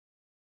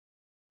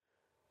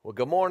Well,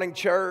 good morning,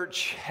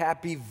 church.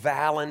 Happy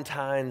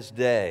Valentine's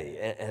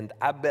Day. And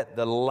I bet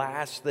the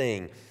last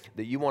thing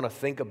that you want to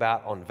think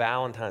about on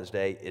Valentine's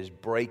Day is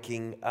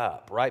breaking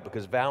up, right?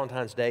 Because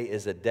Valentine's Day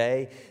is a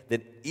day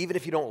that even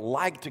if you don't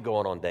like to go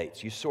on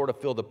dates, you sort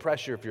of feel the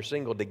pressure if you're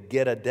single to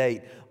get a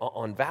date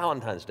on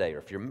Valentine's Day. Or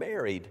if you're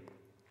married,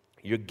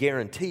 you're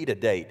guaranteed a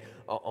date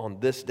on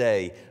this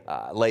day,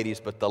 ladies.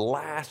 But the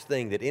last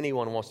thing that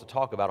anyone wants to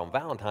talk about on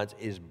Valentine's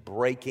is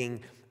breaking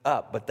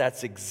up. But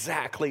that's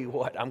exactly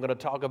what I'm going to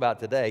talk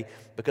about today,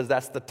 because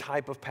that's the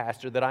type of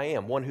pastor that I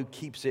am, one who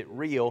keeps it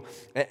real.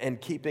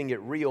 And keeping it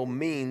real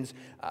means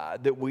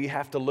that we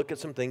have to look at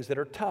some things that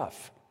are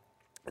tough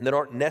and that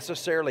aren't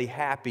necessarily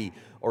happy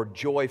or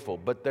joyful,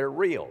 but they're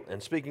real.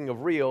 And speaking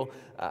of real,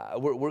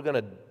 we're going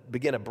to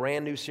begin a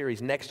brand new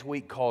series next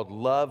week called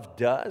Love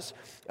Does,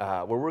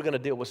 where we're going to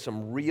deal with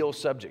some real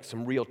subjects,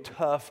 some real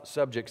tough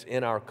subjects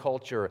in our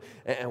culture,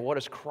 and what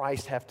does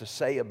Christ have to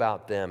say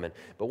about them.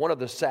 But one of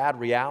the sad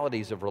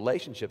realities of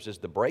relationships is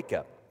the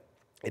breakup.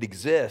 It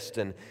exists,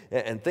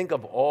 and think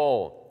of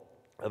all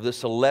of the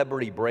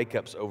celebrity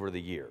breakups over the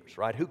years,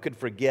 right? Who could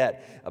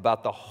forget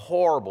about the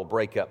horrible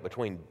breakup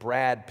between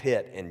Brad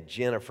Pitt and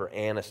Jennifer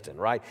Aniston,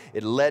 right?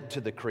 It led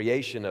to the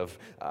creation of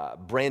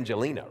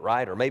Brangelina,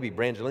 right? Or maybe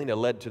Brangelina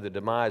led to the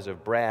demise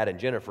of Brad and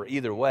Jennifer.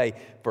 Either way,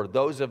 for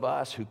those of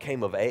us who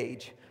came of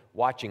age,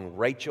 watching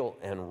Rachel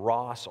and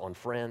Ross on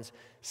Friends,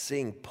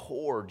 seeing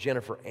poor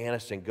Jennifer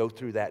Aniston go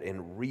through that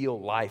in real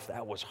life,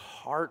 that was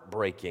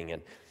heartbreaking.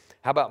 And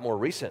how about more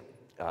recent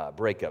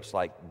breakups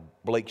like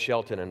Blake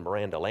Shelton and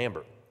Miranda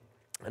Lambert?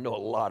 I know a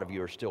lot of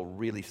you are still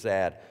really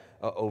sad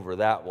over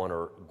that one.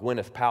 Or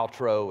Gwyneth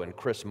Paltrow and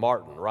Chris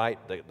Martin, right?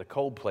 The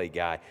Coldplay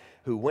guy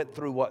who went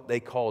through what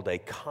they called a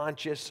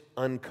conscious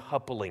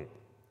uncoupling.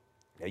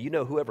 Now, you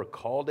know, whoever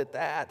called it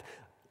that,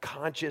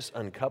 conscious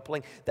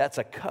uncoupling, that's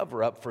a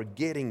cover-up for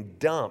getting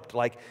dumped.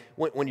 Like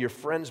when your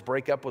friends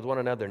break up with one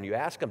another and you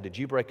ask them, did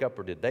you break up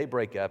or did they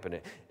break up? And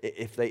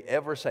if they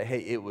ever say, hey,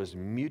 it was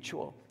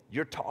mutual,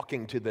 you're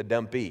talking to the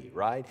dumpee,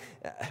 right?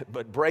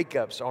 But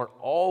breakups aren't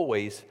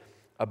always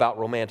about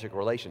romantic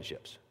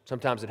relationships.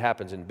 Sometimes it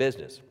happens in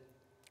business.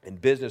 And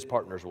business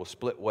partners will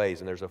split ways,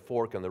 and there's a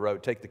fork in the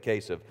road. Take the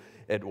case of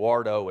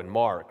Eduardo and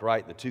Mark,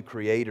 right? The two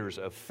creators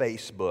of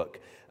Facebook.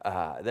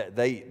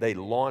 They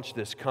launched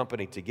this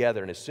company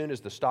together, and as soon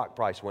as the stock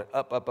price went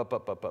up,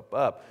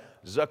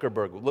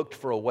 Zuckerberg looked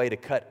for a way to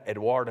cut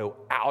Eduardo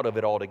out of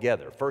it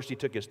altogether. First, he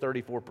took his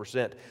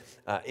 34%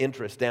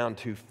 interest down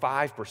to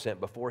 5%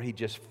 before he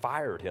just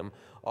fired him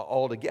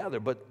altogether.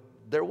 But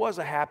there was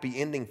a happy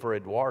ending for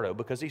Eduardo,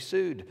 because he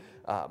sued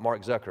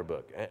Mark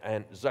Zuckerberg,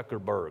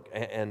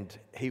 and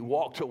he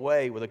walked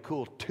away with a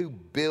cool $2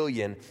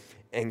 billion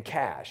in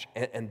cash.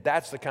 And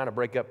that's the kind of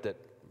breakup that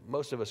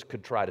most of us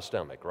could try to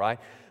stomach, right?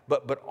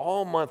 But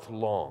all month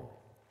long,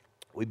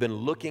 we've been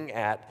looking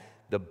at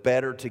the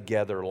better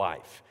together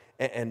life.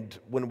 And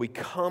when we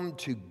come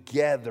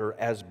together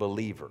as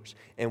believers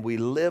and we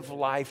live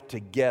life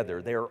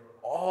together, there are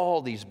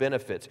all these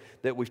benefits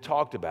that we've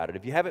talked about. And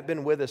if you haven't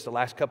been with us the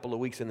last couple of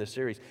weeks in this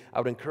series, I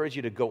would encourage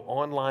you to go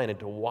online and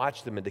to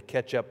watch them and to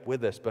catch up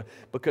with us,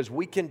 because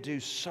we can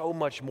do so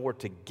much more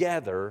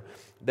together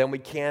than we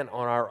can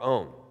on our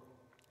own.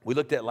 We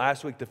looked at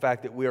last week the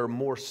fact that we are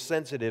more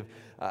sensitive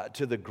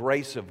to the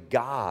grace of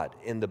God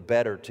in the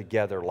better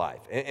together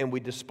life. And we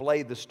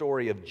displayed the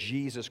story of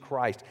Jesus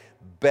Christ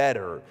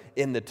better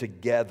in the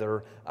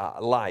together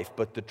life.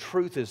 But the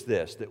truth is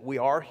this, that we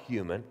are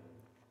human.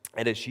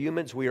 And as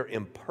humans, we are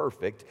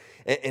imperfect.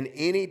 And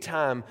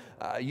anytime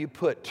you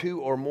put two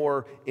or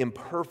more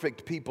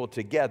imperfect people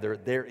together,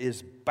 there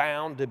is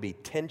bound to be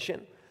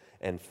tension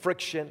and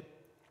friction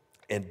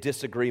and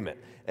disagreement.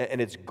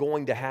 And it's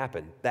going to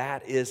happen.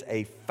 That is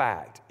a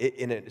fact.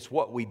 And it's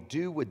what we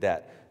do with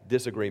that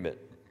disagreement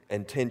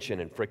and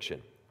tension and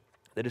friction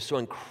that is so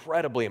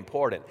incredibly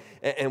important.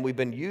 And we've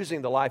been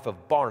using the life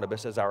of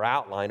Barnabas as our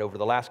outline over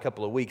the last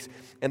couple of weeks.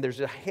 And there's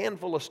a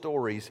handful of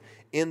stories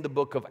in the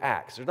book of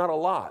Acts. There's not a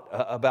lot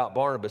about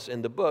Barnabas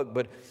in the book,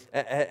 but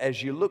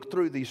as you look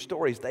through these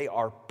stories, they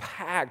are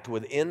packed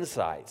with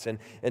insights. And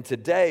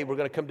today we're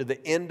going to come to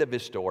the end of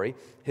his story,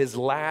 his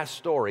last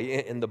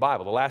story in the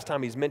Bible, the last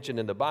time he's mentioned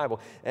in the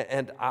Bible.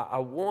 And I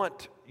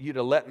want you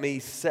to let me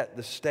set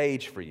the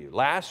stage for you.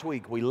 Last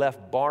week we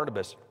left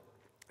Barnabas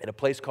in a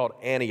place called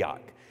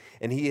Antioch.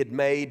 And he had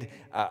made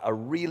a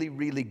really,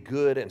 really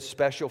good and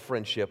special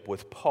friendship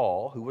with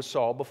Paul, who was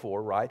Saul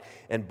before, right?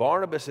 And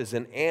Barnabas is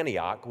in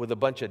Antioch with a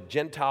bunch of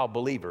Gentile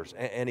believers.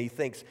 And he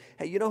thinks,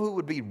 hey, you know who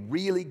would be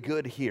really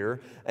good here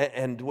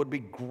and would be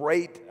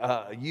great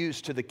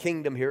use to the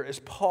kingdom here is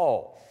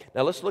Paul.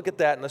 Now let's look at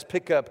that and let's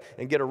pick up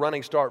and get a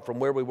running start from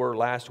where we were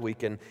last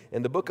week in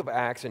the book of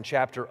Acts in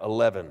chapter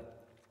 11.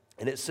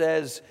 And it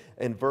says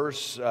in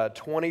verse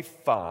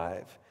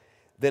 25,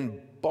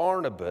 then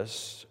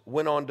Barnabas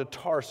went on to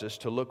Tarsus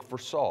to look for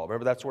Saul.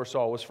 Remember, that's where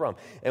Saul was from.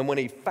 And when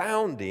he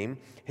found him,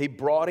 he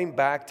brought him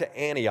back to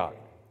Antioch.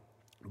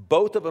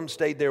 Both of them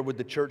stayed there with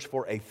the church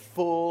for a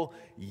full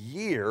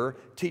year,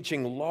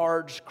 teaching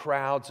large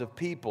crowds of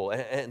people.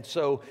 And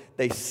so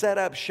they set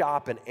up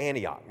shop in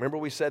Antioch. Remember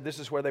we said this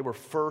is where they were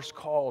first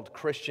called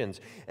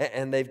Christians.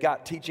 And they've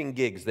got teaching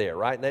gigs there,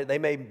 right? They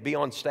may be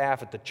on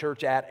staff at the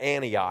church at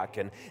Antioch,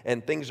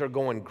 and things are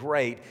going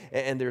great.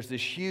 And there's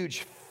this huge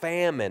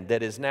famine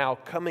that is now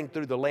coming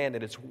through the land,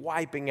 and it's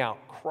wiping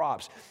out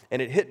crops.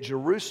 And it hit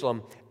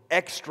Jerusalem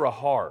extra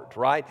hard,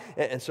 right?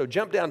 And so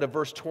jump down to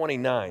verse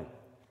 29.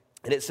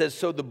 And it says,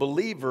 so the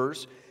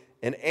believers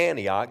in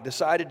Antioch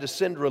decided to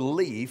send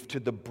relief to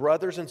the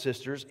brothers and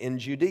sisters in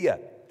Judea.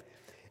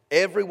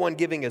 Everyone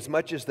giving as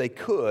much as they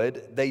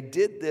could, they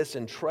did this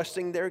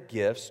entrusting their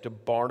gifts to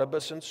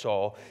Barnabas and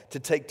Saul to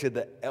take to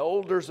the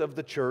elders of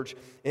the church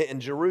in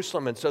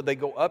Jerusalem. And so they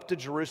go up to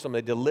Jerusalem,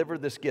 they deliver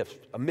this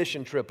gift, a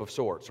mission trip of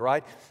sorts,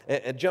 right?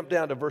 And jump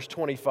down to verse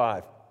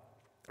 25.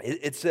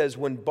 It says,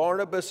 when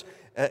Barnabas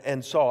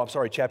and Saul,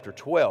 chapter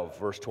 12,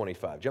 verse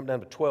 25. Jump down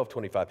to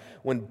 12:25.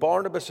 When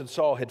Barnabas and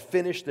Saul had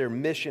finished their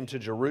mission to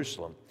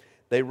Jerusalem,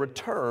 they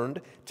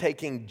returned,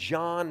 taking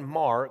John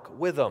Mark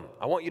with them.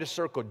 I want you to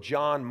circle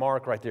John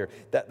Mark right there.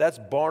 That's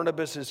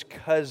Barnabas'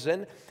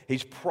 cousin.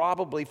 He's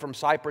probably from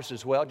Cyprus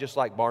as well, just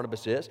like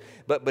Barnabas is.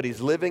 But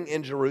he's living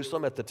in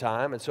Jerusalem at the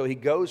time. And so he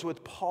goes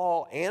with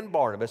Paul and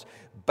Barnabas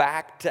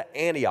back to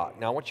Antioch.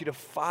 Now, I want you to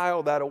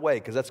file that away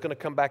because that's going to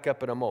come back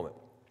up in a moment.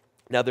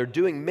 Now, they're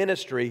doing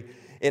ministry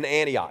in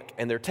Antioch,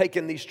 and they're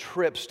taking these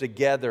trips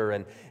together.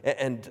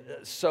 And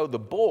so the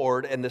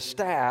board and the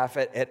staff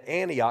at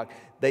Antioch,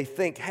 they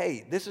think,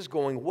 hey, this is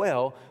going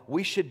well.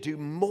 We should do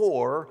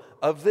more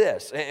of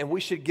this, and we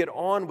should get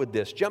on with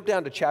this. Jump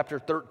down to chapter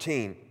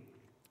 13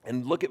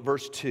 and look at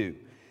verse 2.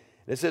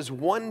 It says,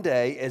 one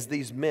day as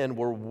these men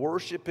were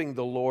worshiping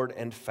the Lord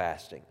and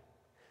fasting,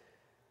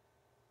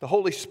 the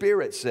Holy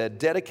Spirit said,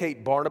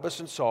 dedicate Barnabas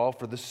and Saul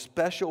for the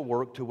special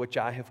work to which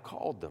I have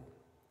called them.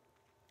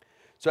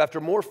 So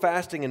after more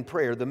fasting and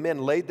prayer, the men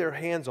laid their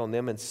hands on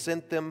them and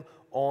sent them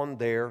on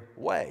their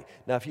way.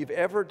 Now, if you've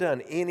ever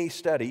done any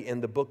study in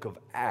the book of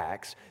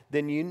Acts,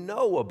 then you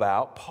know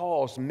about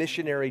Paul's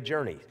missionary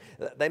journey.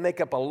 They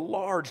make up a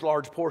large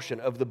portion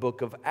of the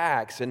book of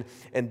Acts, and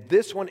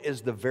this one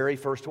is the very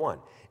first one.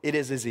 It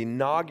is his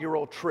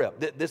inaugural trip.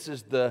 This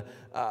is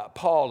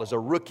Paul as a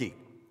rookie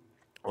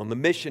on the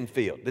mission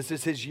field. This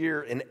is his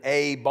year in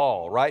A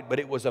ball, right? But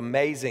it was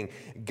amazing.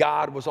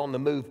 God was on the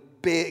move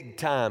big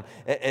time.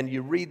 And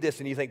you read this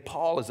and you think,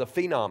 Paul is a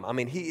phenom. I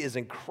mean, he is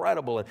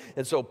incredible.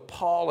 And so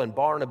Paul and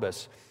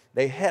Barnabas,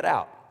 they head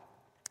out.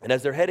 And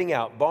as they're heading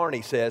out,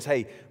 Barney says,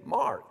 hey,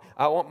 Mark,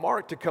 I want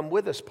Mark to come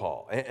with us,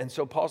 Paul. And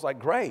so Paul's like,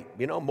 great,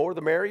 more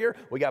the merrier.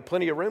 We got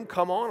plenty of room.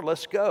 Come on,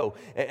 let's go.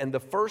 And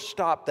the first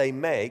stop they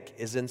make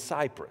is in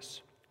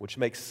Cyprus, which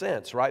makes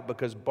sense, right?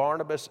 Because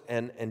Barnabas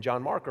and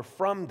John Mark are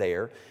from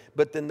there.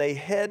 But then they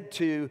head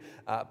to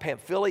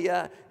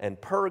Pamphylia and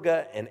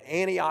Perga and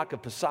Antioch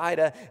of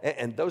Pisidia.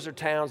 And those are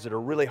towns that are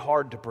really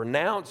hard to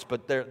pronounce,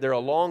 but they're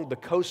along the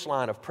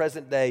coastline of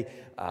present-day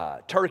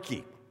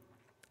Turkey.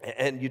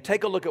 And you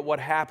take a look at what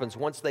happens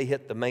once they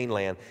hit the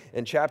mainland.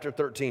 In chapter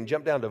 13,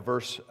 jump down to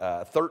verse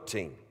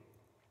 13.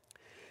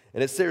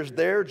 And it says,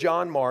 there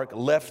John Mark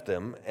left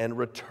them and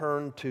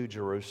returned to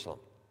Jerusalem.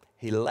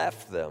 He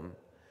left them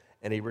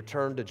and he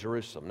returned to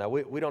Jerusalem. Now,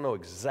 we don't know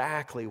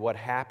exactly what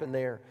happened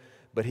there,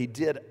 but he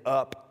did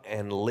up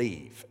and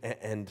leave.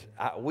 And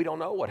we don't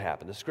know what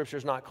happened. The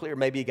scripture's not clear.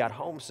 Maybe he got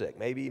homesick.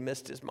 Maybe he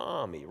missed his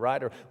mommy,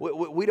 right? Or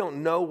we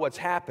don't know what's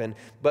happened.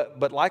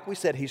 But like we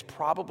said, he's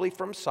probably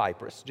from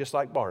Cyprus, just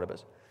like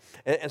Barnabas.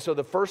 And so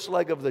the first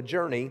leg of the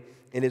journey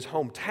in his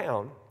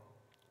hometown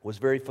was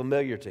very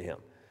familiar to him.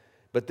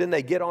 But then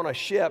they get on a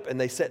ship and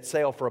they set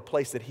sail for a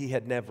place that he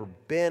had never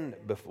been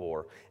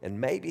before.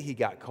 And maybe he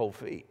got cold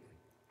feet.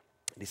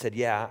 He said,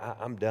 yeah,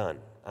 I'm done.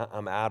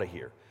 I'm out of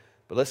here.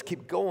 But let's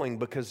keep going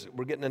because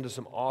we're getting into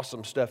some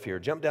awesome stuff here.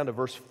 Jump down to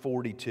verse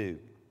 42.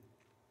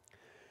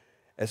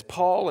 As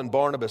Paul and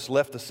Barnabas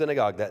left the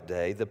synagogue that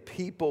day, the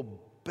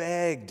people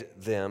begged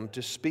them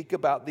to speak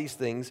about these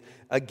things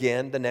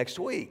again the next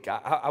week.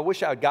 I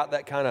wish I had got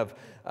that kind of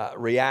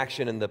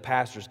reaction in the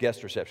pastor's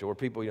guest reception where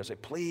people say,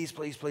 please,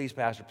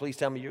 pastor, please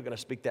tell me you're going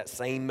to speak that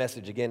same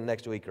message again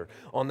next week or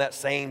on that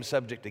same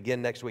subject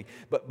again next week.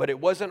 But it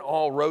wasn't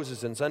all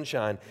roses and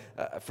sunshine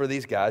for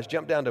these guys.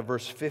 Jump down to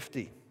verse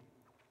 50.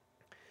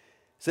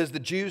 It says,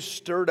 the Jews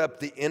stirred up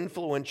the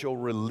influential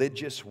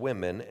religious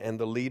women and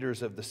the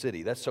leaders of the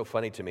city. That's so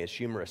funny to me. It's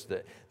humorous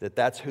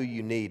that's who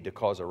you need to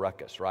cause a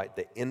ruckus, right?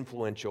 The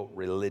influential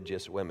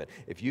religious women.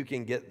 If you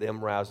can get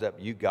them roused up,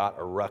 you got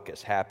a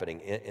ruckus happening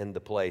in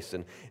the place.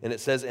 And it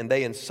says, and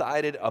they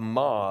incited a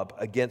mob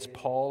against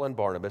Paul and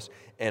Barnabas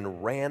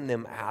and ran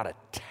them out of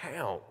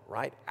town,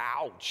 right?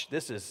 Ouch,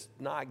 this is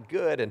not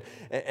good.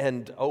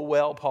 And oh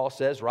well, Paul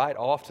says, right,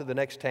 off to the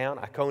next town.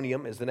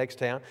 Iconium is the next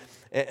town.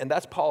 And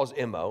that's Paul's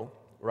MO.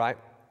 Right?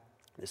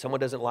 If someone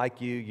doesn't like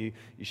you, you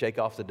shake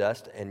off the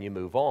dust and you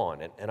move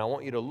on. And I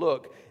want you to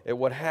look at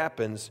what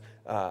happens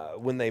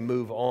when they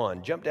move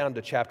on. Jump down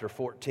to chapter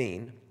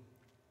 14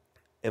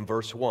 and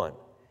verse 1.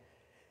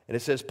 And it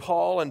says,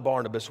 Paul and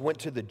Barnabas went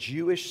to the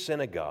Jewish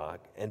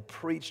synagogue and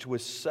preached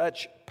with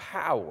such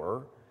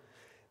power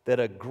that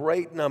a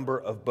great number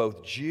of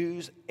both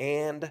Jews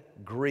and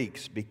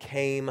Greeks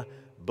became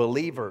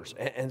believers.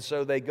 And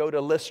so they go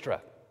to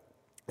Lystra.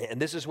 And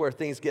this is where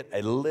things get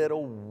a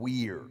little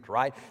weird,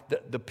 right?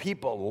 The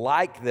people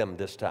like them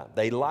this time.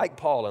 They like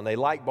Paul and they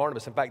like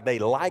Barnabas. In fact, they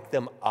like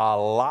them a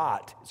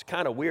lot. It's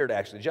kind of weird,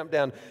 actually. Jump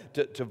down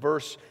to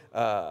verse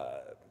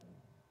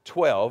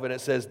 12, and it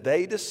says,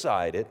 they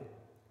decided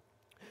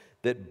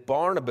that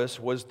Barnabas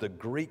was the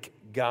Greek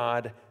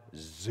god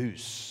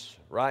Zeus,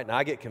 right? And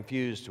I get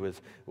confused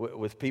with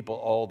people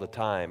all the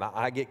time.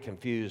 I get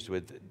confused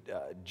with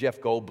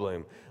Jeff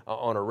Goldblum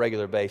on a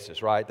regular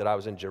basis, right? That I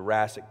was in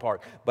Jurassic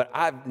Park. But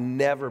I've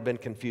never been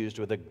confused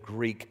with a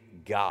Greek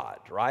god,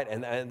 right?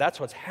 And that's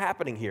what's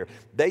happening here.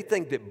 They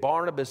think that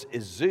Barnabas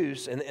is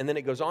Zeus, and then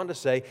it goes on to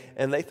say,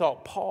 and they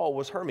thought Paul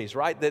was Hermes,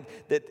 right?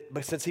 That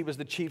since he was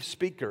the chief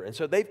speaker. And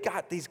so they've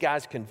got these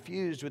guys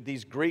confused with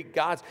these Greek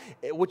gods,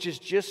 which is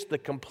just the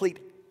complete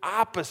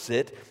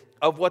opposite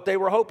of what they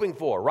were hoping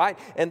for, right?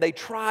 And they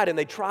tried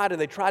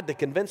to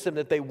convince them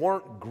that they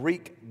weren't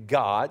Greek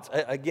gods.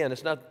 Again,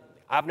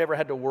 I've never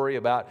had to worry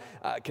about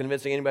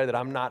convincing anybody that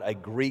I'm not a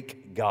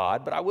Greek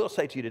god, but I will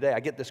say to you today, I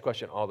get this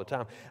question all the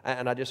time,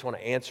 and I just want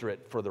to answer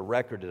it for the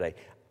record today.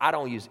 I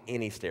don't use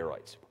any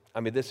steroids. I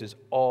mean, this is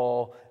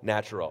all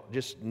natural,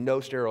 just no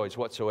steroids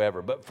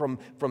whatsoever. But from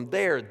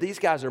there, these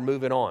guys are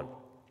moving on.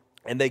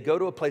 And they go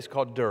to a place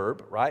called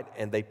Derbe, right?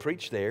 And they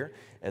preach there,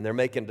 and they're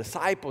making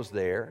disciples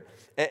there.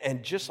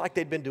 And just like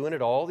they've been doing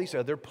at all these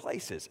other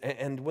places.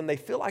 And when they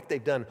feel like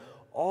they've done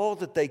all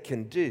that they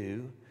can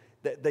do,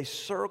 they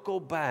circle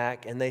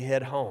back and they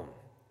head home.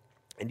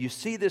 And you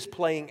see this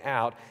playing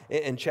out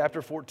in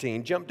chapter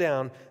 14. Jump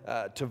down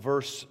to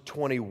verse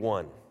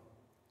 21.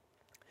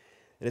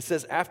 And it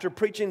says, after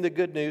preaching the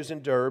good news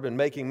in Derbe and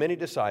making many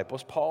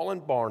disciples, Paul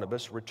and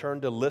Barnabas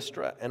returned to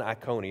Lystra and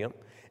Iconium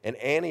and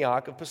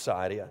Antioch of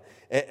Pisidia,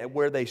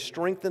 where they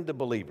strengthened the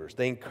believers.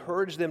 They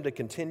encouraged them to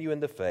continue in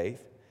the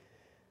faith,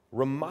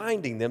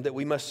 reminding them that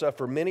we must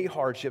suffer many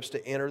hardships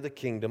to enter the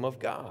kingdom of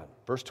God.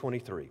 Verse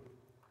 23.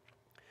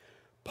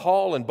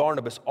 Paul and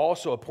Barnabas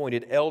also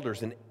appointed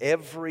elders in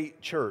every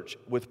church.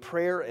 With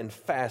prayer and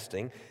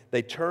fasting,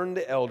 they turned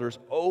the elders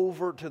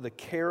over to the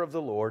care of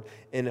the Lord,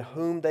 in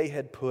whom they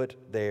had put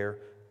their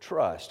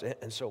trust.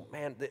 And so,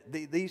 man,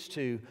 these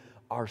two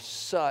are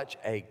such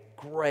a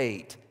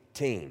great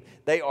team.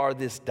 They are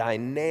this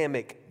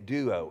dynamic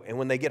duo. And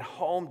when they get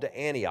home to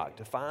Antioch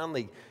to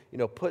finally,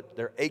 put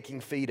their aching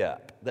feet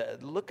up,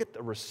 look at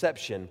the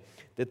reception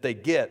that they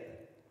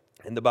get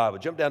in the Bible.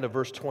 Jump down to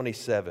verse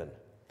 27.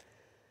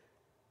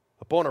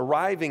 Upon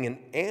arriving in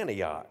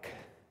Antioch,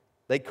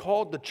 they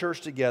called the church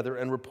together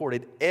and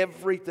reported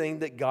everything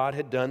that God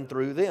had done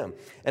through them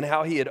and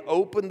how he had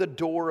opened the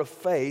door of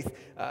faith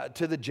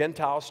to the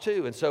Gentiles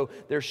too. And so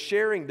they're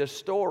sharing this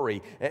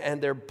story and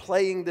they're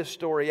playing this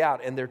story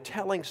out and they're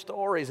telling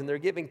stories and they're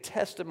giving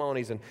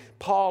testimonies, and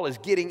Paul is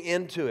getting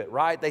into it,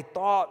 right? They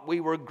thought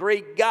we were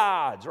Greek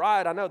gods,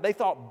 right? I know. They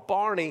thought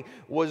Barney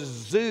was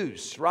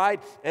Zeus,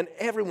 right? And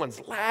everyone's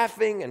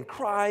laughing and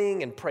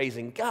crying and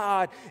praising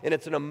God, and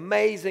it's an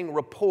amazing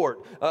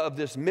report of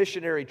this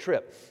missionary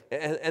trip.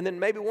 And then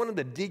maybe one of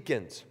the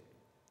deacons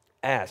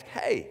asked,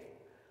 hey,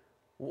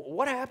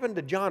 what happened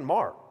to John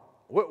Mark?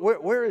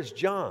 Where is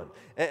John?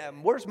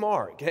 Where's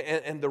Mark?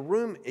 And the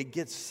room, it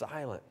gets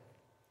silent.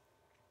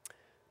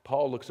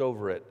 Paul looks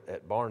over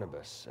at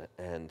Barnabas,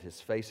 and his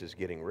face is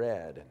getting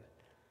red. And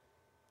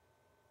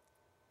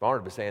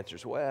Barnabas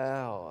answers,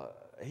 well,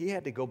 he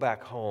had to go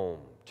back home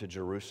to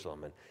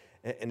Jerusalem.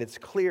 And it's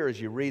clear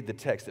as you read the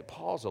text that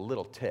Paul's a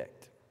little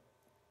ticked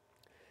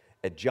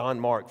at John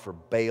Mark for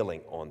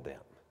bailing on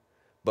them.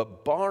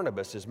 But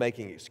Barnabas is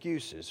making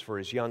excuses for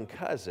his young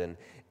cousin,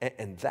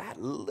 and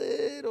that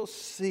little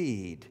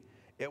seed,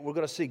 we're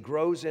going to see,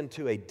 grows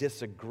into a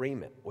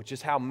disagreement, which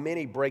is how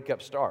many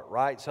breakups start,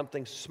 right?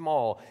 Something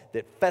small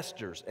that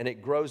festers, and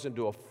it grows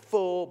into a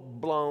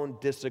full-blown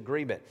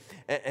disagreement.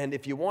 And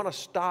if you want to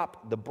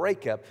stop the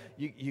breakup,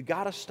 you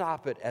got to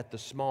stop it at the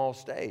small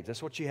stage.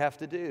 That's what you have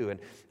to do.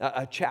 And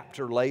a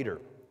chapter later,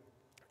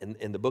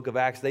 in the book of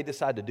Acts, they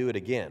decide to do it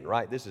again,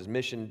 right? This is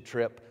mission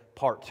trip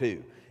part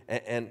 2.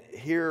 And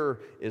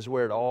here is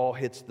where it all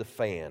hits the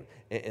fan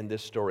in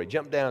this story.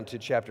 Jump down to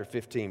chapter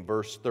 15,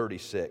 verse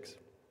 36.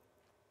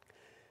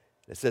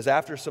 It says,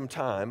 after some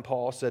time,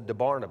 Paul said to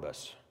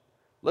Barnabas,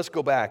 let's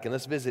go back and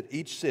let's visit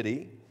each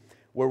city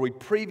where we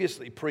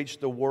previously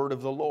preached the word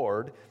of the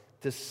Lord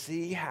to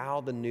see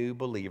how the new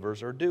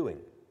believers are doing.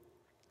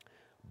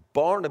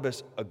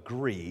 Barnabas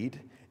agreed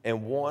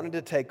and wanted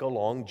to take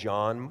along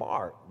John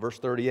Mark. Verse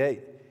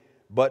 38.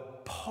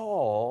 But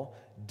Paul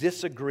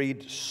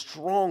disagreed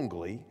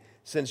strongly,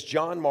 since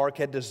John Mark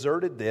had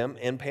deserted them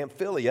in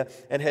Pamphylia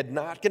and had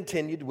not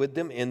continued with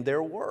them in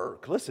their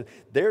work. Listen,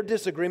 their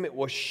disagreement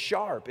was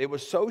sharp. It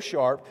was so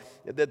sharp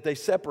that they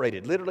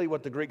separated. Literally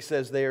what the Greek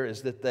says there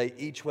is that they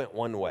each went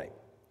one way.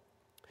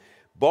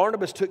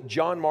 Barnabas took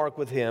John Mark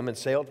with him and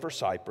sailed for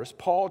Cyprus.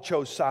 Paul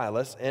chose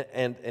Silas,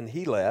 and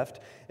he left,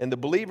 and the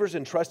believers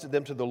entrusted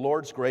them to the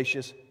Lord's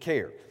gracious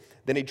care.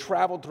 Then he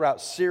traveled throughout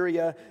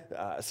Syria,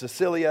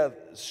 Sicilia,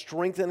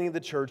 strengthening the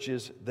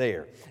churches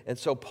there. And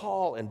so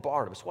Paul and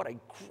Barnabas, what a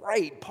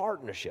great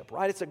partnership,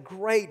 right? It's a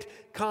great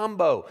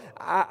combo.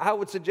 I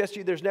would suggest to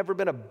you there's never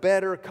been a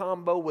better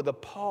combo with a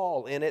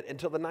Paul in it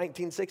until the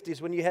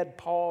 1960s when you had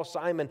Paul,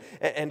 Simon,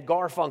 and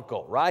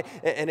Garfunkel, right?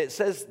 And it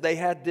says they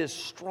had this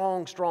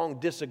strong, strong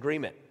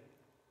disagreement.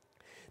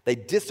 They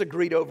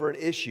disagreed over an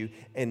issue,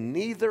 and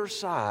neither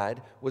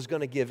side was going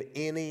to give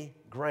any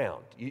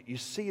ground. You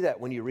see that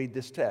when you read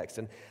this text.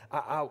 And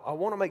I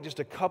want to make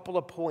just a couple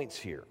of points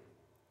here,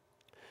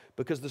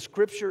 because the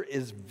Scripture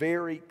is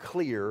very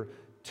clear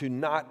to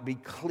not be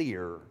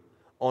clear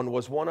on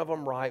was one of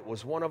them right,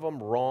 was one of them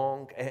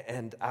wrong.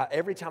 And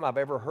every time I've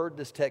ever heard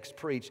this text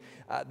preached,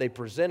 they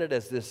present it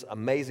as this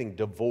amazing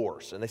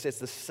divorce. And they say it's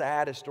the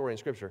saddest story in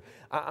Scripture.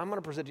 I'm going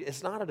to present you,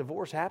 it's not a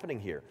divorce happening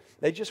here.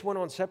 They just went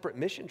on separate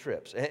mission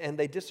trips, and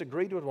they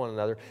disagreed with one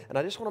another. And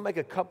I just want to make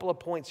a couple of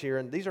points here,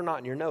 and these are not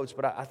in your notes,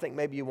 but I think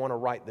maybe you want to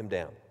write them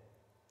down.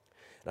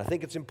 And I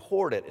think it's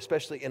important,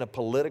 especially in a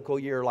political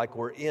year like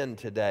we're in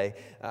today,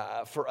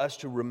 for us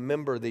to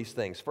remember these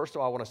things. First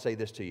of all, I want to say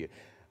this to you.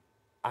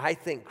 I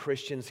think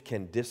Christians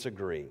can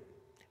disagree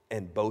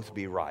and both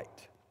be right.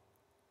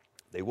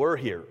 They were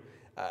here.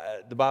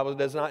 The Bible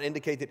does not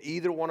indicate that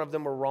either one of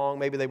them were wrong.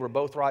 Maybe they were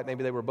both right,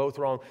 maybe they were both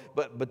wrong.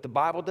 But the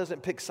Bible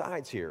doesn't pick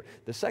sides here.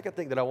 The second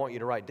thing that I want you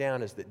to write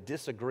down is that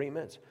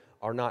disagreements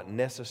are not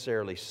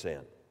necessarily sin.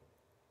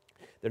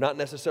 They're not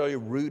necessarily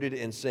rooted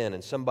in sin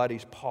in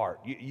somebody's part.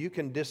 You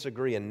can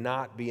disagree and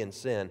not be in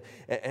sin.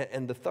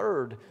 And the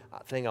third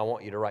thing I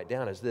want you to write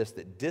down is this,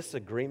 that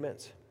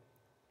disagreements,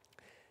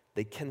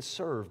 they can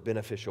serve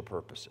beneficial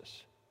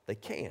purposes. They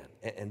can.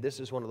 And this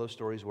is one of those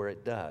stories where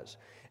it does.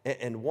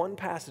 And one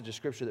passage of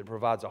Scripture that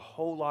provides a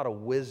whole lot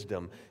of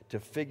wisdom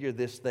to figure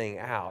this thing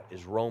out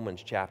is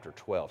Romans chapter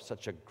 12.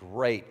 Such a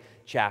great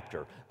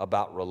chapter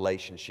about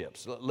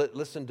relationships.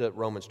 Listen to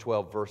Romans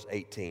 12, verse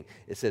 18.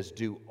 It says,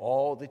 do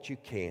all that you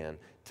can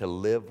to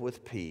live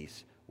with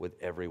peace with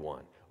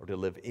everyone, or to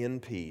live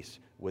in peace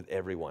with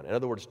everyone. In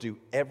other words, do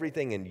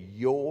everything in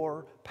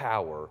your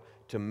power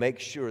to make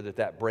sure that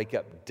that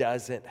breakup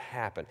doesn't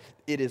happen.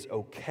 It is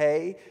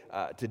okay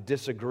to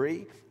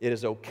disagree. It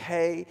is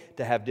okay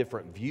to have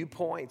different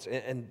viewpoints.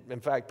 And in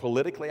fact,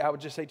 politically, I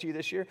would just say to you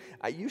this year,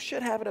 you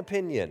should have an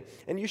opinion,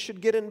 and you should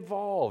get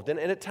involved. And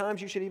at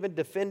times, you should even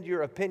defend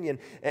your opinion,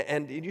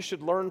 and you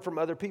should learn from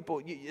other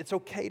people. It's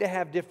okay to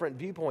have different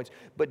viewpoints,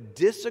 but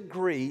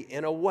disagree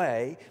in a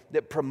way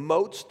that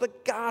promotes the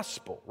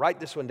gospel. Write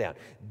this one down.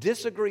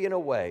 Disagree in a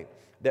way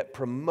that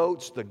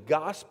promotes the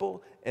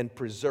gospel and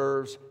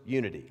preserves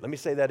unity. Let me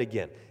say that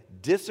again.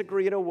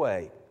 Disagree in a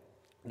way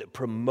that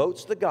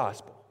promotes the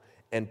gospel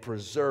and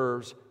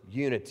preserves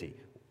unity.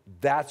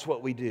 That's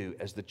what we do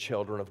as the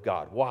children of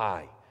God.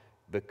 Why?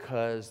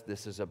 Because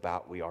this is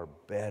about we are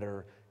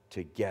better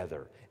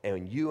together.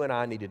 And you and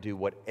I need to do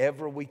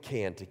whatever we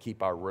can to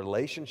keep our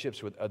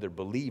relationships with other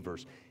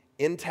believers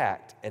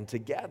intact and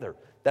together.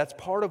 That's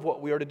part of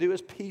what we are to do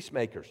as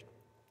peacemakers.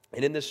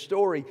 And in this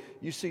story,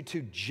 you see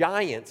two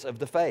giants of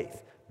the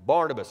faith,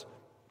 Barnabas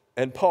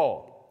and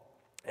Paul.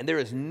 And there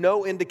is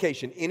no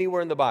indication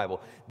anywhere in the Bible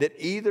that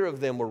either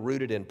of them were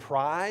rooted in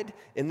pride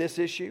in this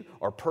issue,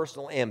 or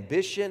personal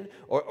ambition,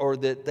 or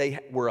that they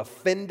were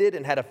offended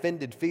and had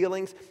offended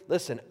feelings.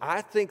 Listen,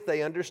 I think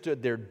they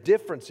understood their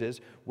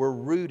differences were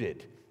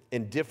rooted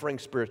in differing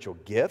spiritual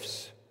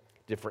gifts,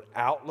 different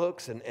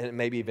outlooks, and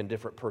maybe even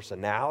different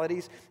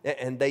personalities,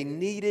 and they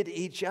needed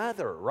each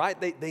other, right?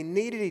 They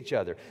needed each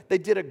other. They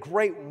did a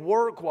great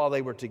work while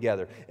they were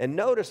together. And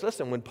notice,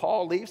 listen, when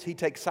Paul leaves, he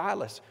takes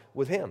Silas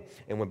with him.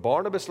 And when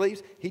Barnabas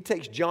leaves, he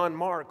takes John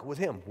Mark with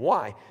him.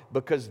 Why?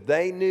 Because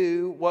they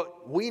knew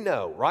what we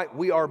know, right?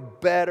 We are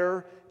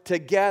better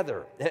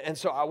together. And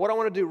so what I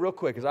want to do real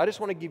quick is I just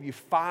want to give you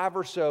 5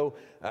 or so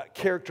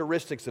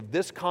characteristics of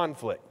this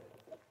conflict.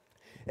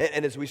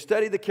 And as we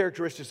study the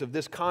characteristics of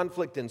this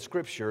conflict in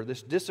Scripture,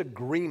 this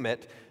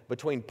disagreement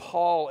between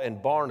Paul and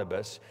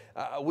Barnabas,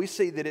 we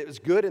see that it was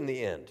good in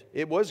the end.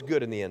 It was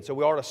good in the end, so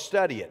we ought to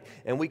study it.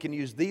 And we can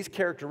use these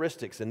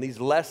characteristics and these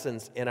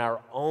lessons in our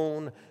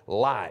own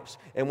lives.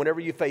 And whenever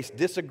you face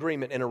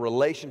disagreement in a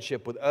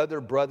relationship with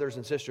other brothers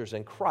and sisters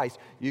in Christ,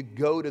 you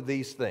go to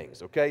these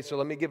things, okay? So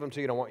let me give them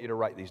to you, and I want you to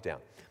write these down.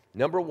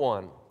 Number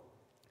 1,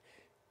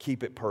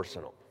 keep it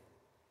personal.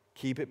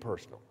 Keep it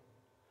personal.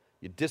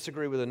 You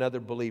disagree with another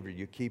believer,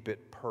 you keep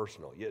it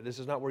personal. This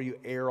is not where you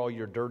air all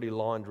your dirty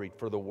laundry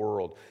for the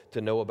world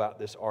to know about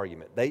this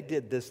argument. They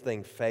did this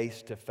thing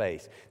face to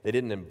face. They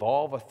didn't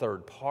involve a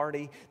third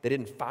party. They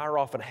didn't fire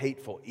off a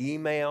hateful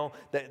email.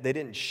 They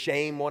didn't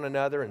shame one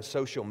another in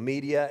social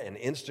media and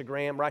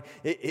Instagram, right?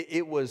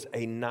 It was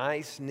a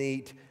nice,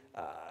 neat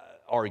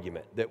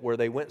argument where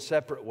they went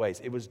separate ways.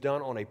 It was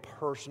done on a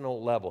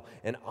personal level.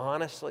 And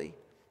honestly,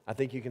 I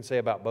think you can say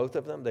about both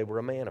of them, they were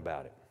a man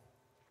about it.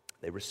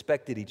 They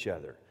respected each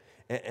other.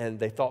 and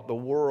they thought the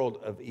world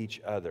of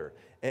each other.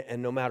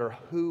 And no matter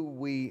who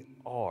we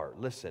are,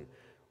 listen,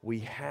 we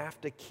have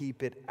to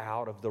keep it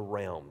out of the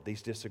realm,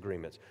 these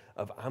disagreements,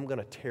 of I'm going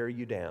to tear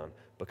you down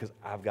because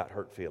I've got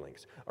hurt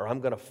feelings, or I'm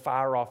going to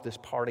fire off this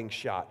parting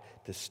shot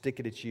to stick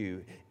it at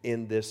you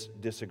in this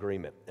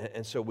disagreement.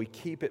 And so we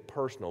keep it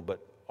personal,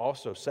 but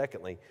also,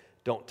 secondly,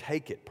 don't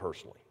take it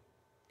personally.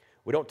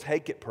 We don't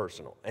take it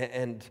personal.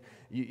 And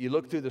you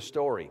look through the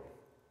story,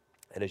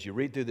 and as you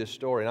read through this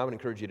story, and I would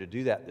encourage you to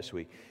do that this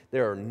week,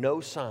 there are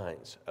no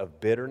signs of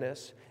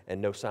bitterness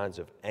and no signs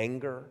of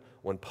anger.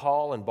 When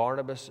Paul and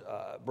Barnabas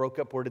broke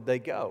up, where did they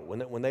go?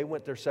 When they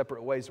went their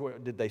separate ways,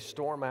 did they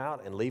storm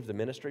out and leave the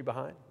ministry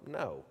behind?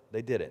 No,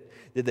 they didn't.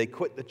 Did they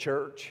quit the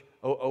church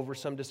over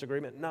some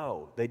disagreement?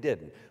 No, they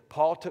didn't.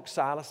 Paul took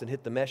Silas and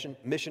hit the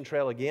mission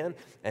trail again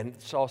and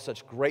saw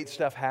such great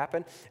stuff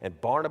happen. And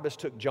Barnabas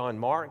took John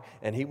Mark,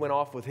 and he went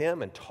off with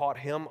him and taught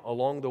him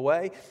along the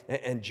way.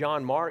 And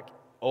John Mark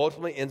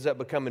ultimately ends up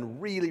becoming a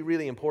really,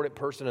 really important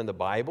person in the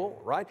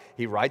Bible, right?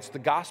 He writes the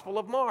Gospel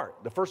of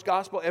Mark, the first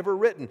gospel ever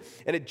written.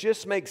 And it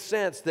just makes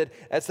sense that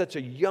at such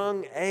a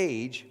young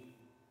age,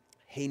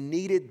 he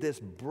needed this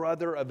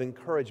brother of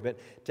encouragement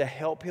to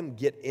help him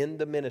get in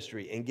the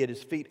ministry and get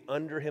his feet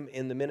under him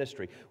in the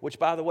ministry, which,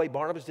 by the way,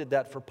 Barnabas did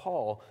that for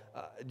Paul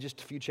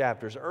just a few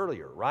chapters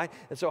earlier, right?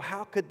 And so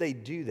how could they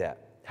do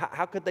that?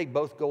 How could they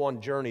both go on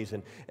journeys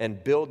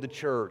and build the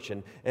church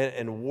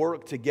and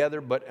work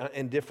together but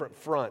in different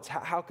fronts?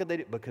 How could they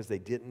do it? Because they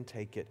didn't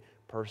take it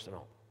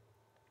personal.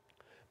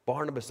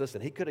 Barnabas,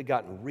 listen, he could have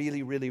gotten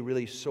really, really,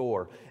 really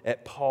sore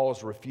at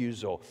Paul's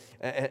refusal.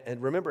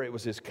 And remember, it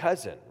was his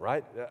cousin,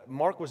 right?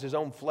 Mark was his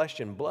own flesh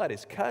and blood,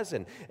 his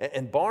cousin.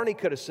 And Barney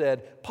could have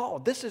said, Paul,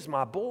 this is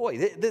my boy.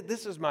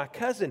 This is my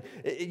cousin.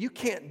 You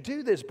can't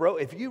do this, bro.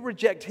 If you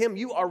reject him,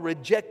 you are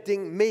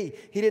rejecting me.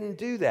 He didn't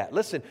do that.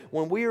 Listen,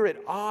 when we are at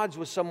odds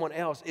with someone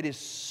else, it is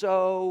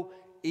so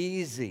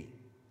easy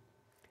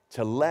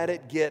to let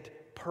it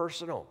get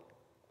personal.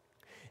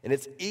 And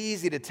it's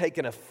easy to take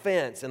an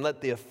offense and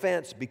let the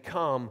offense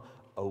become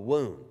a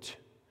wound.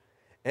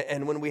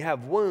 And when we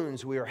have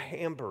wounds, we are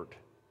hampered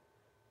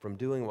from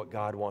doing what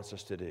God wants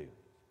us to do.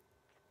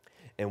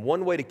 And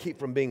one way to keep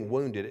from being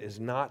wounded is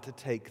not to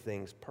take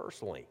things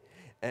personally.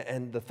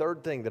 And the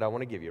third thing that I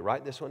want to give you,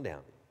 write this one down,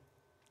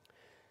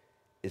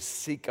 is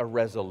seek a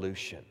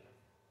resolution.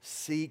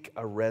 Seek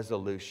a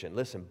resolution.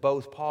 Listen,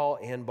 both Paul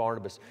and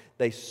Barnabas,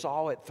 they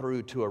saw it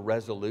through to a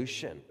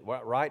resolution,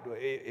 right?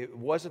 It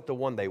wasn't the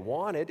one they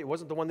wanted. It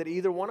wasn't the one that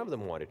either one of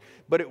them wanted.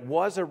 But it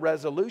was a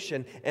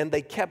resolution, and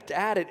they kept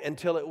at it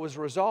until it was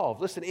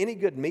resolved. Listen, any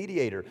good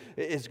mediator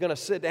is going to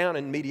sit down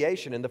in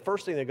mediation, and the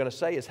first thing they're going to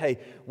say is, hey,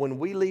 when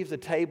we leave the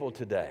table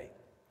today,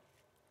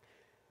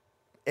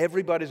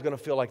 everybody's going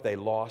to feel like they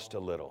lost a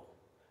little.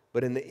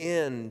 But in the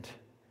end,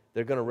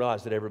 they're going to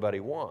realize that everybody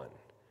won.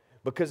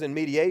 Because in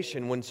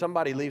mediation, when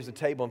somebody leaves the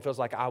table and feels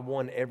like I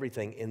won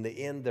everything, in the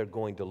end, they're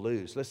going to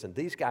lose. Listen,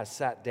 these guys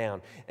sat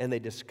down and they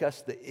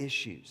discussed the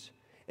issues.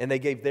 And they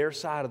gave their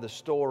side of the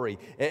story.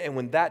 And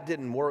when that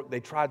didn't work, they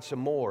tried some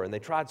more. And they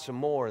tried some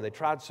more. And they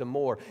tried some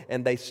more.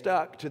 And they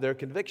stuck to their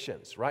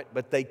convictions, right?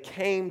 But they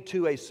came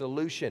to a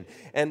solution.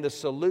 And the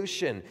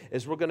solution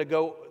is we're going to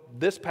go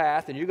this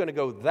path and you're going to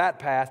go that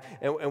path.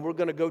 And we're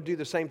going to go do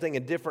the same thing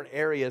in different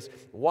areas.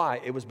 Why?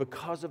 It was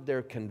because of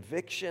their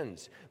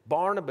convictions.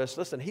 Barnabas,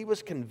 listen, he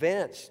was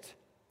convinced.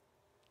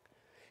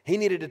 He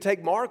needed to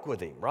take Mark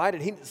with him, right?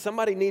 And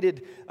somebody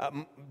needed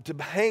to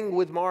hang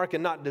with Mark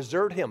and not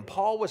desert him.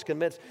 Paul was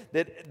convinced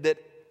that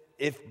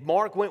if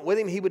Mark went with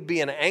him, he would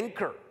be an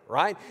anchor,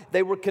 right?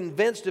 They were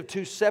convinced of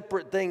two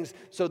separate things.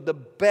 So the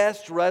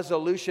best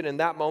resolution in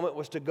that moment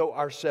was to go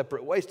our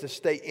separate ways, to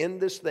stay in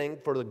this thing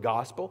for the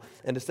gospel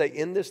and to stay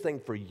in this thing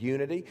for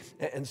unity.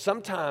 And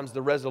sometimes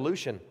the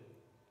resolution,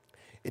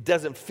 it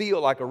doesn't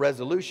feel like a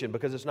resolution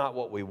because it's not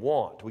what we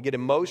want. We get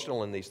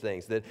emotional in these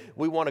things, that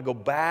we want to go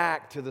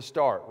back to the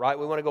start, right?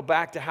 We want to go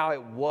back to how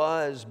it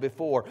was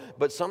before.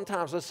 But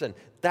sometimes, listen,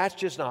 that's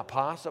just not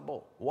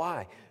possible.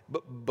 Why?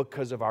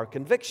 Because of our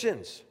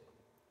convictions.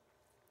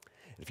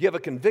 If you have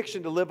a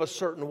conviction to live a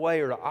certain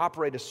way or to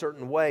operate a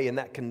certain way, and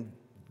that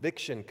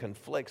conviction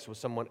conflicts with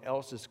someone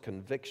else's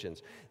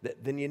convictions,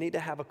 then you need to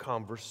have a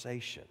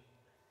conversation.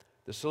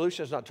 The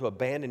solution is not to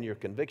abandon your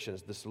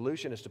convictions. The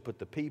solution is to put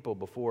the people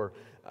before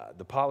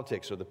the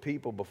politics or the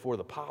people before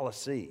the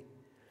policy.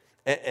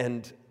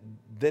 And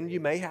then you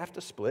may have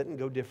to split and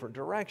go different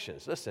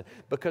directions. Listen,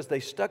 because they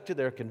stuck to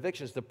their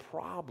convictions, the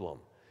problem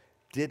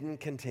didn't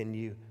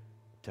continue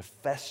to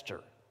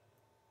fester.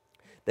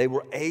 They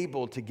were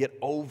able to get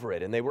over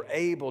it, and they were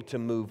able to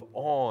move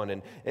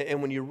on.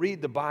 And when you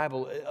read the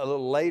Bible a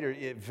little later,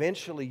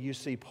 eventually you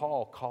see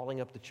Paul calling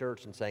up the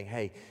church and saying,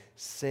 hey,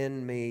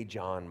 send me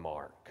John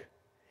Mark.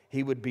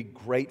 He would be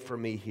great for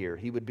me here.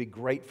 He would be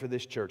great for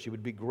this church. He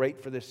would be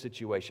great for this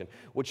situation,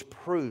 which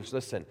proves,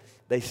 listen,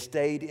 they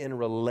stayed in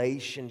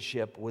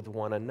relationship with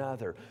one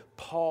another.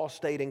 Paul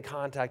stayed in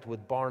contact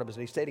with Barnabas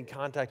and he stayed in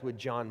contact with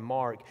John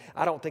Mark.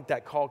 I don't think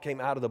that call came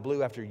out of the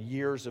blue after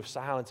years of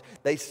silence.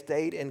 They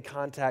stayed in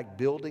contact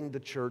building the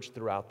church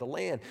throughout the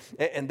land.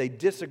 And they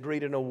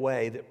disagreed in a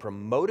way that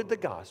promoted the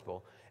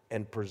gospel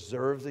and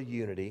preserved the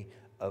unity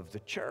of the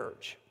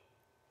church.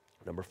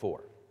 Number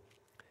 4,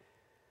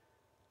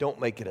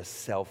 don't make it a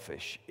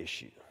selfish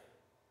issue.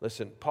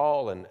 Listen,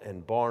 Paul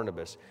and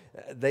Barnabas,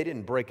 they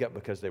didn't break up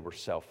because they were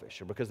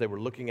selfish or because they were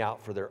looking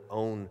out for their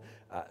own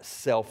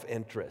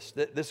self-interest.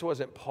 This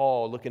wasn't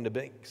Paul looking to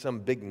make some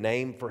big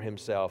name for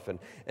himself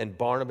and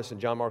Barnabas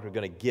and John Mark are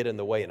going to get in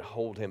the way and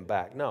hold him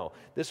back. No,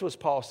 this was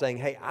Paul saying,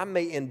 hey, I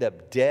may end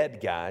up dead,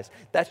 guys.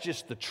 That's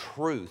just the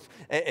truth.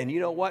 And you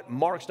know what?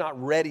 Mark's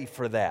not ready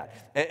for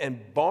that.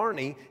 And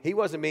Barney, he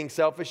wasn't being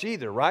selfish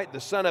either, right?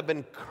 The son of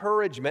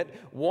encouragement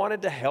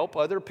wanted to help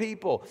other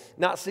people,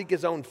 not seek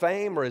his own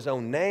fame or his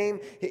own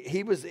name.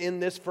 He was in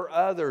this for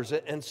others.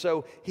 And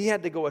so he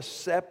had to go a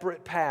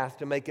separate path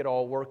to make it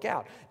all work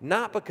out.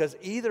 Not because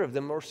either of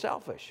them were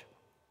selfish,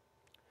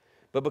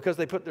 but because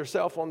they put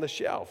themselves on the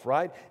shelf,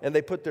 right? And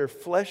they put their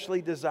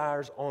fleshly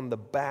desires on the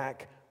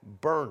back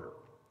burner.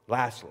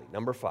 Lastly,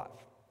 number 5,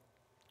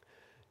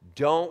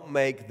 don't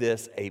make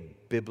this a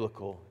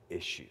biblical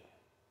issue.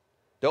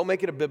 Don't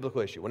make it a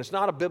biblical issue. When it's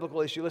not a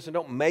biblical issue, listen,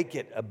 don't make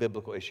it a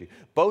biblical issue.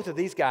 Both of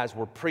these guys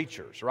were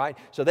preachers, right?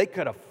 So they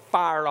could have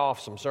fired off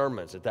some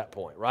sermons at that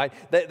point, right?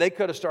 They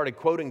could have started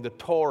quoting the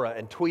Torah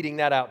and tweeting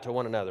that out to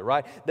one another,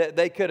 right?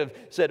 They could have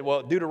said,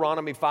 well,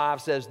 Deuteronomy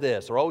 5 says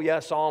this, or, oh, yeah,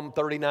 Psalm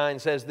 39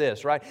 says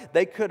this, right?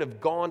 They could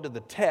have gone to the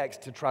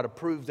text to try to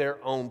prove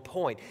their own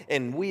point.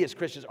 And we as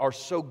Christians are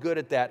so good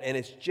at that, and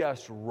it's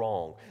just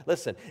wrong.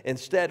 Listen,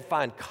 instead,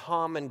 find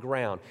common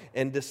ground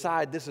and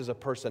decide this is a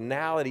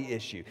personality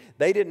issue.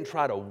 They didn't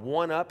try to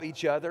one-up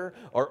each other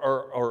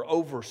or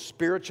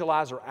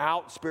over-spiritualize or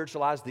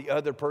out-spiritualize the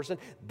other person.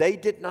 They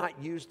did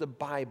not use the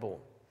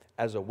Bible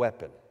as a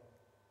weapon,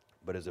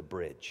 but as a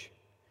bridge.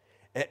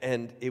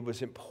 And it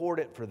was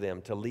important for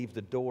them to leave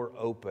the door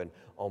open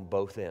on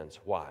both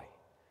ends. Why?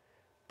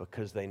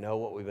 Because they know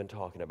what we've been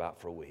talking about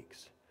for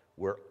weeks.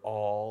 We're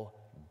all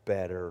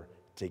better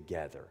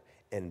together.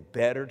 And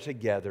better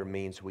together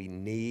means we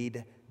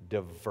need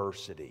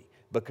diversity.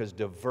 Because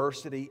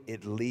diversity,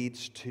 it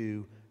leads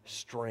to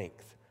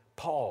strength.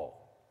 Paul,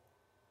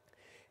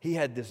 he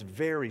had this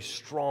very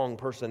strong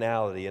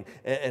personality,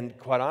 and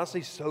quite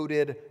honestly, so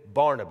did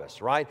Barnabas,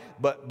 right?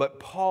 But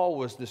Paul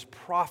was this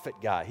prophet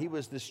guy. He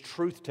was this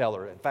truth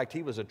teller. In fact,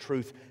 he was a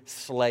truth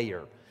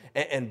slayer.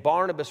 And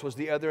Barnabas was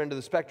the other end of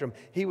the spectrum.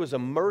 He was a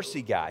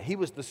mercy guy. He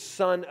was the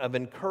son of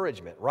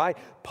encouragement, right?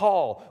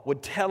 Paul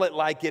would tell it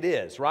like it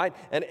is, right?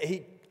 And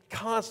he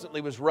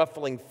constantly was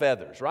ruffling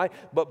feathers, right?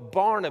 But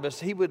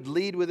Barnabas, he would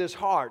lead with his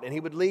heart, and he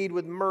would lead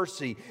with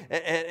mercy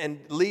and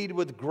lead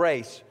with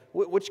grace,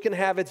 which can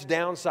have its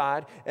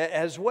downside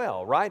as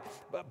well, right?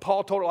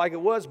 Paul told it like it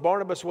was.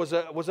 Barnabas was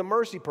a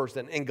mercy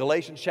person. In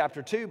Galatians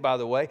chapter 2, by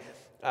the way,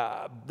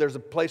 there's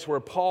a place where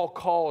Paul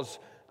calls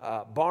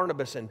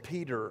Barnabas and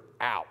Peter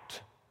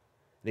out.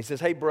 And he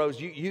says, hey,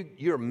 bros,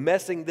 you're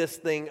messing this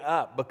thing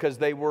up, because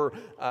they were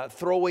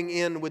throwing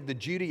in with the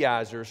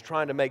Judaizers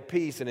trying to make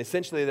peace. And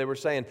essentially they were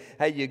saying,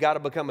 hey, you got to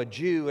become a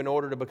Jew in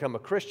order to become a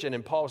Christian.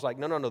 And Paul's like,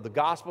 no, the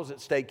gospel's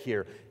at stake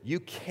here. You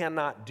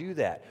cannot do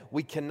that.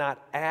 We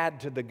cannot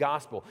add to the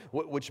gospel,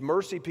 which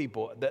mercy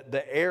people,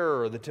 the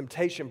error, the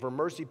temptation for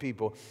mercy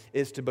people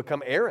is to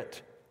become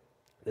errant.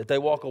 That they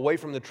walk away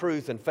from the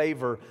truth in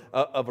favor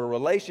of a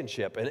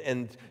relationship.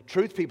 And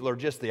truth people are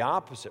just the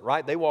opposite,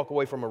 right? They walk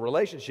away from a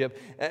relationship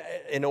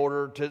in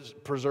order to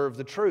preserve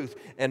the truth.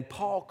 And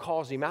Paul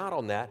calls him out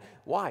on that.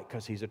 Why?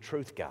 Because he's a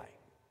truth guy.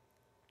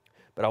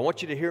 But I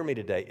want you to hear me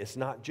today. It's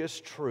not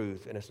just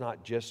truth and it's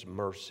not just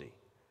mercy.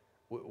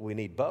 We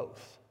need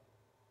both.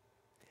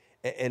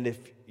 And if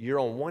you're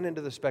on one end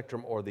of the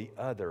spectrum or the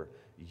other,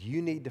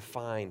 you need to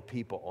find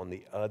people on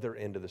the other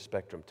end of the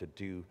spectrum to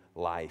do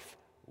life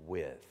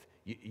with.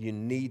 You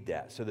need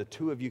that so the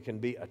two of you can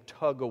be a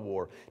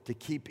tug-of-war to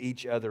keep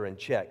each other in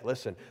check.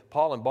 Listen,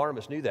 Paul and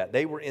Barnabas knew that.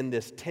 They were in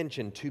this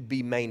tension to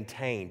be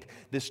maintained,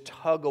 this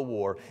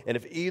tug-of-war. And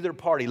if either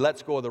party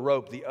lets go of the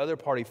rope, the other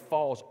party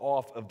falls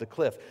off of the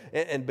cliff.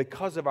 And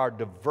because of our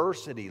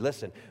diversity,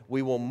 listen,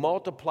 we will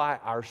multiply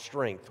our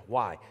strength.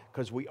 Why?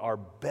 Because we are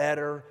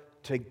better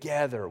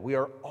together. We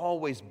are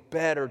always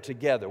better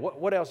together.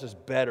 What else is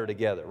better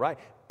together, right?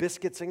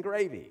 Biscuits and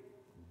gravy.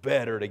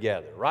 Better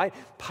together, right?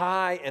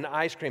 Pie and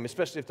ice cream,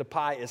 especially if the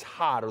pie is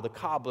hot or the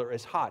cobbler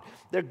is hot.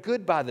 They're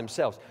good by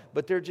themselves,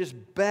 but they're just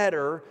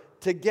better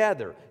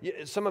together.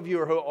 Some of you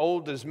are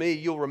old as me.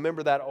 You'll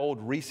remember that old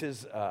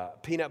Reese's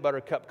peanut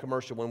butter cup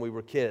commercial when we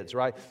were kids,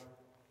 right?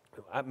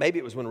 Maybe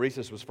it was when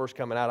Reese's was first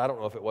coming out. I don't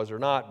know if it was or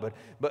not,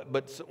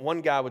 but one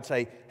guy would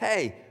say,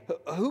 hey,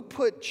 who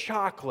put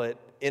chocolate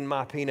in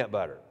my peanut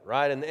butter,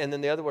 right? And then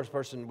the other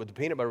person with the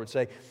peanut butter would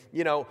say,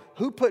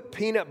 who put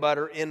peanut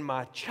butter in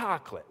my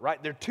chocolate,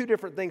 right? They're two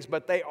different things,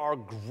 but they are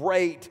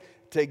great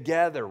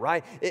together,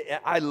 right?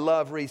 I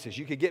love Reese's.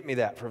 You could get me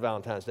that for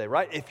Valentine's Day,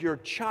 right? If you're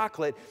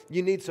chocolate,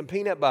 you need some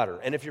peanut butter.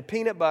 And if you're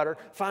peanut butter,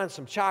 find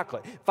some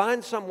chocolate.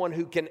 Find someone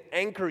who can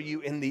anchor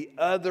you in the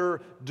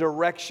other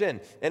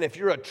direction. And if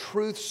you're a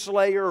truth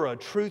slayer or a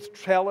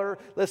truth teller,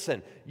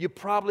 listen, you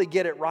probably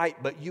get it right,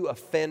 but you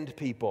offend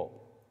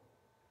people.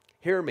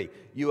 Hear me,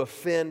 you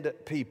offend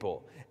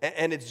people.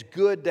 And it's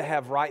good to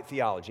have right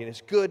theology, and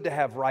it's good to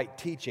have right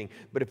teaching.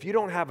 But if you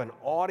don't have an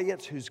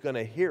audience who's going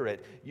to hear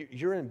it,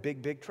 you're in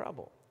big, big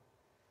trouble.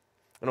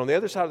 And on the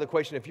other side of the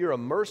equation, if you're a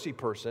mercy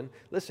person,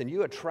 listen,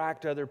 you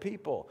attract other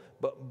people.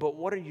 But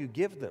what do you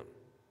give them?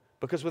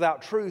 Because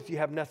without truth, you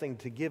have nothing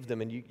to give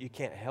them, and you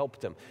can't help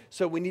them.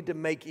 So we need to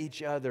make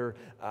each other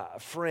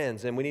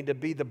friends, and we need to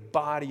be the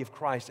body of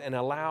Christ and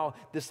allow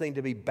this thing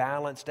to be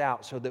balanced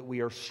out so that we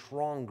are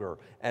stronger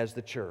as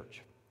the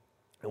church.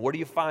 And where do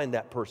you find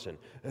that person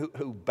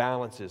who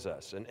balances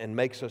us and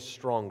makes us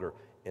stronger?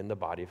 In the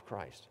body of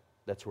Christ.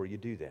 That's where you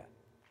do that.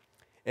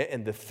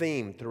 And the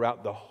theme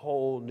throughout the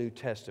whole New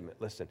Testament,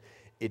 listen,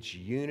 it's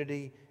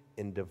unity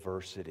in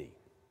diversity.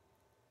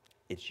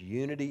 It's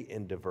unity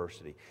in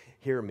diversity.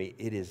 Hear me,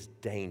 it is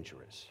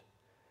dangerous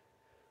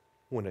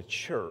when a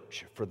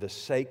church, for the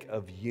sake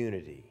of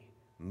unity,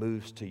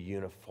 moves to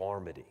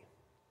uniformity.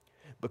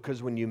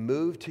 Because when you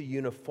move to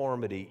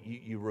uniformity,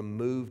 you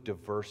remove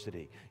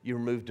diversity. You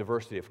remove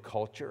diversity of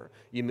culture.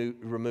 You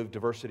remove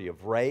diversity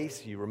of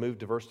race. You remove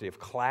diversity of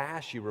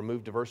class. You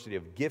remove diversity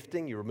of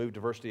gifting. You remove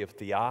diversity of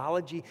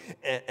theology.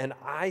 And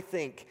I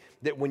think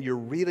that when you're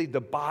really the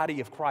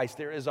body of Christ,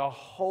 there is a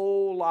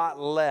whole lot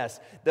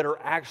less that are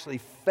actually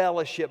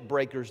fellowship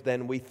breakers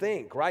than we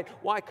think, right?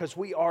 Why? Because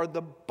we are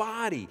the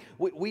body.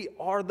 We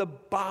are the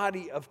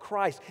body of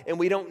Christ, and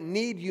we don't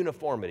need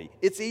uniformity.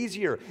 It's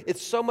easier.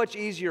 It's so much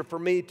easier for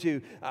me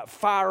to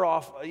fire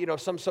off,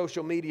 some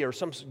social media or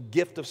some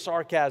gift of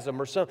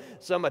sarcasm or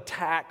some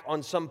attack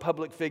on some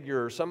public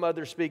figure or some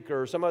other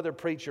speaker or some other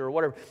preacher or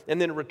whatever, and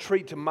then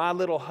retreat to my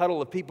little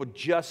huddle of people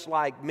just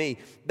like me.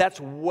 That's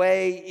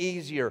way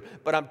easier.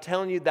 But I'm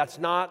telling you, that's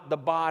not the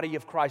body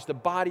of Christ. The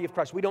body of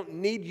Christ, we don't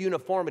need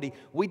uniformity.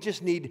 We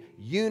just need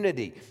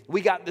unity.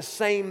 We got the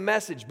same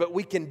message, but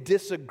we can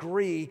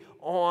disagree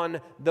on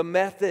the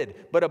method.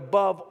 But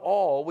above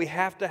all, we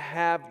have to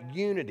have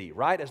unity,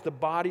 right? As the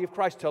body of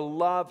Christ, to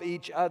love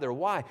each other.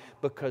 Why?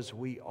 Because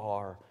we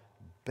are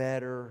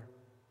better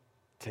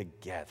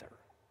together.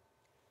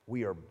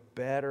 We are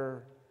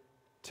better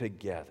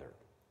together.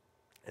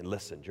 And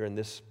listen, during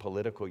this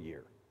political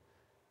year,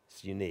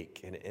 it's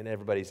unique, and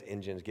everybody's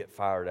engines get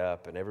fired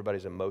up, and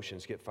everybody's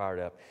emotions get fired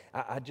up.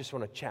 I just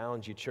want to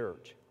challenge you,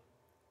 church.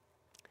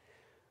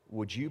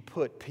 Would you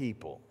put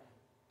people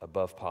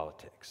above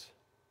politics?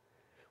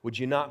 Would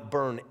you not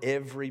burn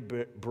every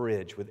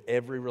bridge with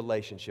every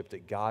relationship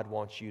that God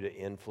wants you to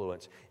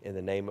influence in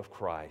the name of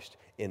Christ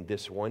in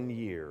this one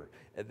year?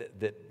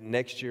 That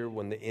next year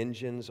when the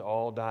engines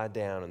all die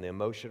down and the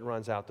emotion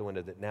runs out the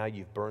window, that now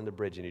you've burned the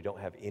bridge and you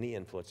don't have any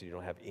influence and you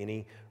don't have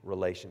any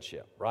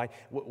relationship, right?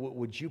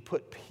 Would you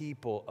put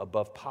people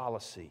above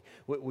policy?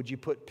 Would you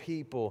put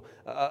people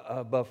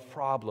above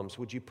problems?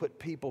 Would you put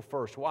people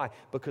first? Why?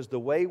 Because the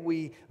way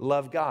we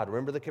love God,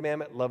 remember the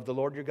commandment, love the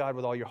Lord your God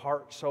with all your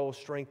heart, soul,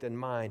 strength, and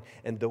mind.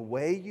 And the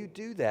way you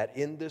do that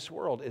in this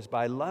world is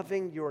by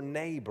loving your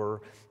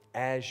neighbor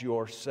as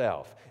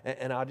yourself.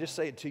 And I'll just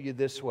say it to you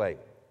this way.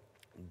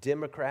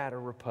 Democrat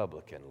or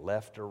Republican,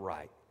 left or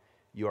right,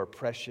 you are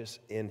precious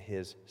in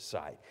His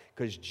sight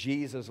because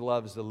Jesus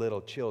loves the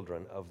little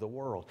children of the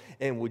world.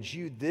 And would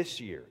you this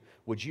year,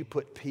 would you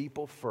put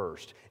people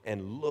first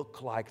and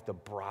look like the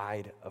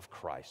bride of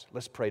Christ?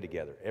 Let's pray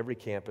together. Every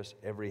campus,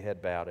 every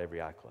head bowed,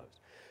 every eye closed.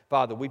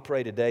 Father, we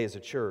pray today as a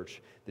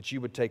church that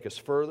you would take us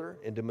further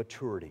into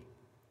maturity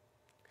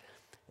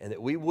and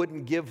that we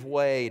wouldn't give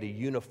way to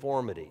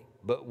uniformity,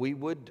 but we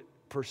would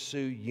pursue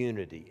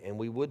unity, and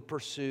we would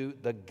pursue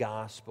the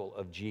gospel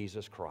of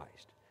Jesus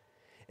Christ.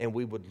 And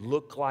we would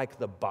look like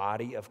the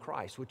body of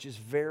Christ, which is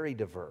very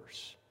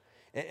diverse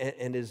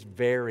and is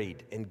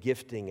varied in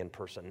gifting and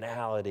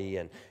personality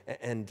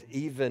and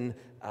even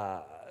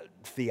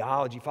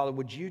theology. Father,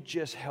 would you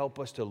just help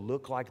us to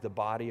look like the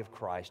body of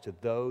Christ to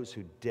those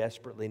who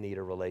desperately need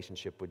a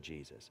relationship with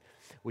Jesus?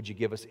 Would you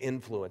give us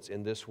influence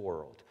in this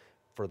world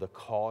for the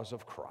cause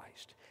of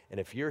Christ? And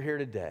if you're here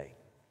today,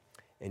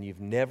 and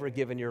you've never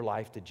given your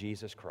life to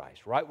Jesus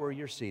Christ, right where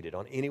you're seated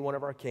on any one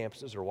of our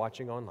campuses or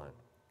watching online,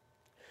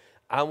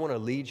 I want to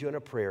lead you in a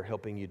prayer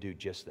helping you do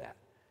just that,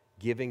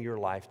 giving your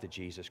life to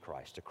Jesus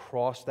Christ, to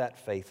cross that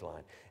faith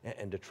line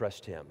and to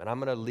trust Him. And I'm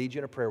going to lead you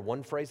in a prayer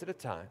one phrase at a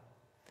time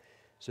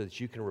so that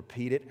you can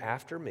repeat it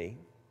after me.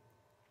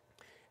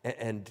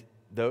 And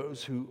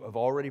those who have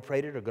already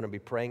prayed it are going to be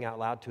praying out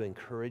loud to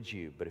encourage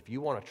you. But if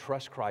you want to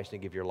trust Christ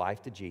and give your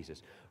life to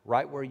Jesus,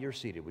 right where you're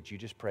seated, would you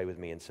just pray with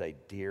me and say,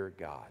 "Dear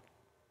God,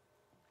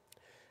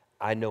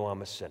 I know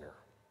I'm a sinner,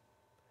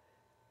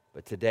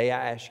 but today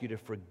I ask you to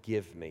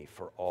forgive me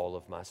for all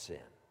of my sin.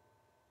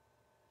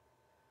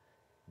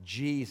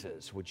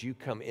 Jesus, would you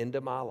come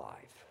into my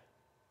life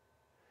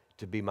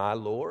to be my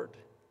Lord,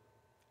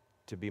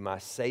 to be my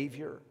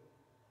Savior,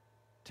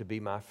 to be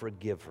my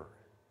forgiver.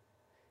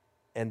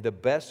 And the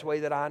best way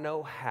that I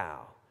know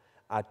how,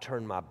 I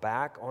turn my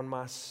back on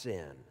my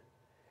sin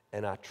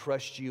and I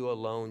trust you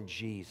alone,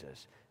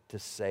 Jesus, to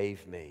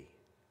save me.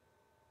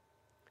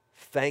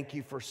 Thank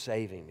you for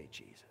saving me,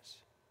 Jesus.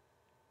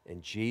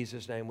 In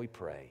Jesus' name we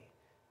pray.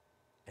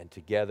 And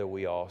together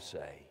we all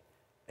say,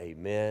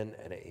 amen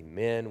and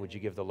amen. Would you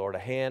give the Lord a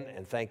hand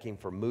and thank Him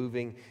for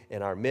moving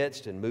in our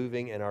midst and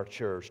moving in our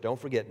church? Don't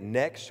forget,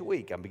 next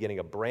week I'm beginning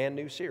a brand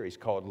new series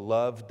called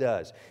Love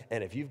Does.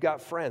 And if you've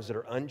got friends that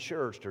are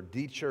unchurched or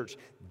de-churched,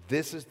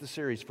 this is the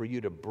series for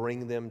you to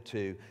bring them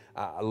to.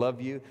 I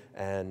love you,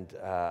 and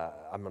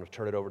I'm going to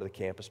turn it over to the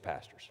campus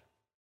pastors.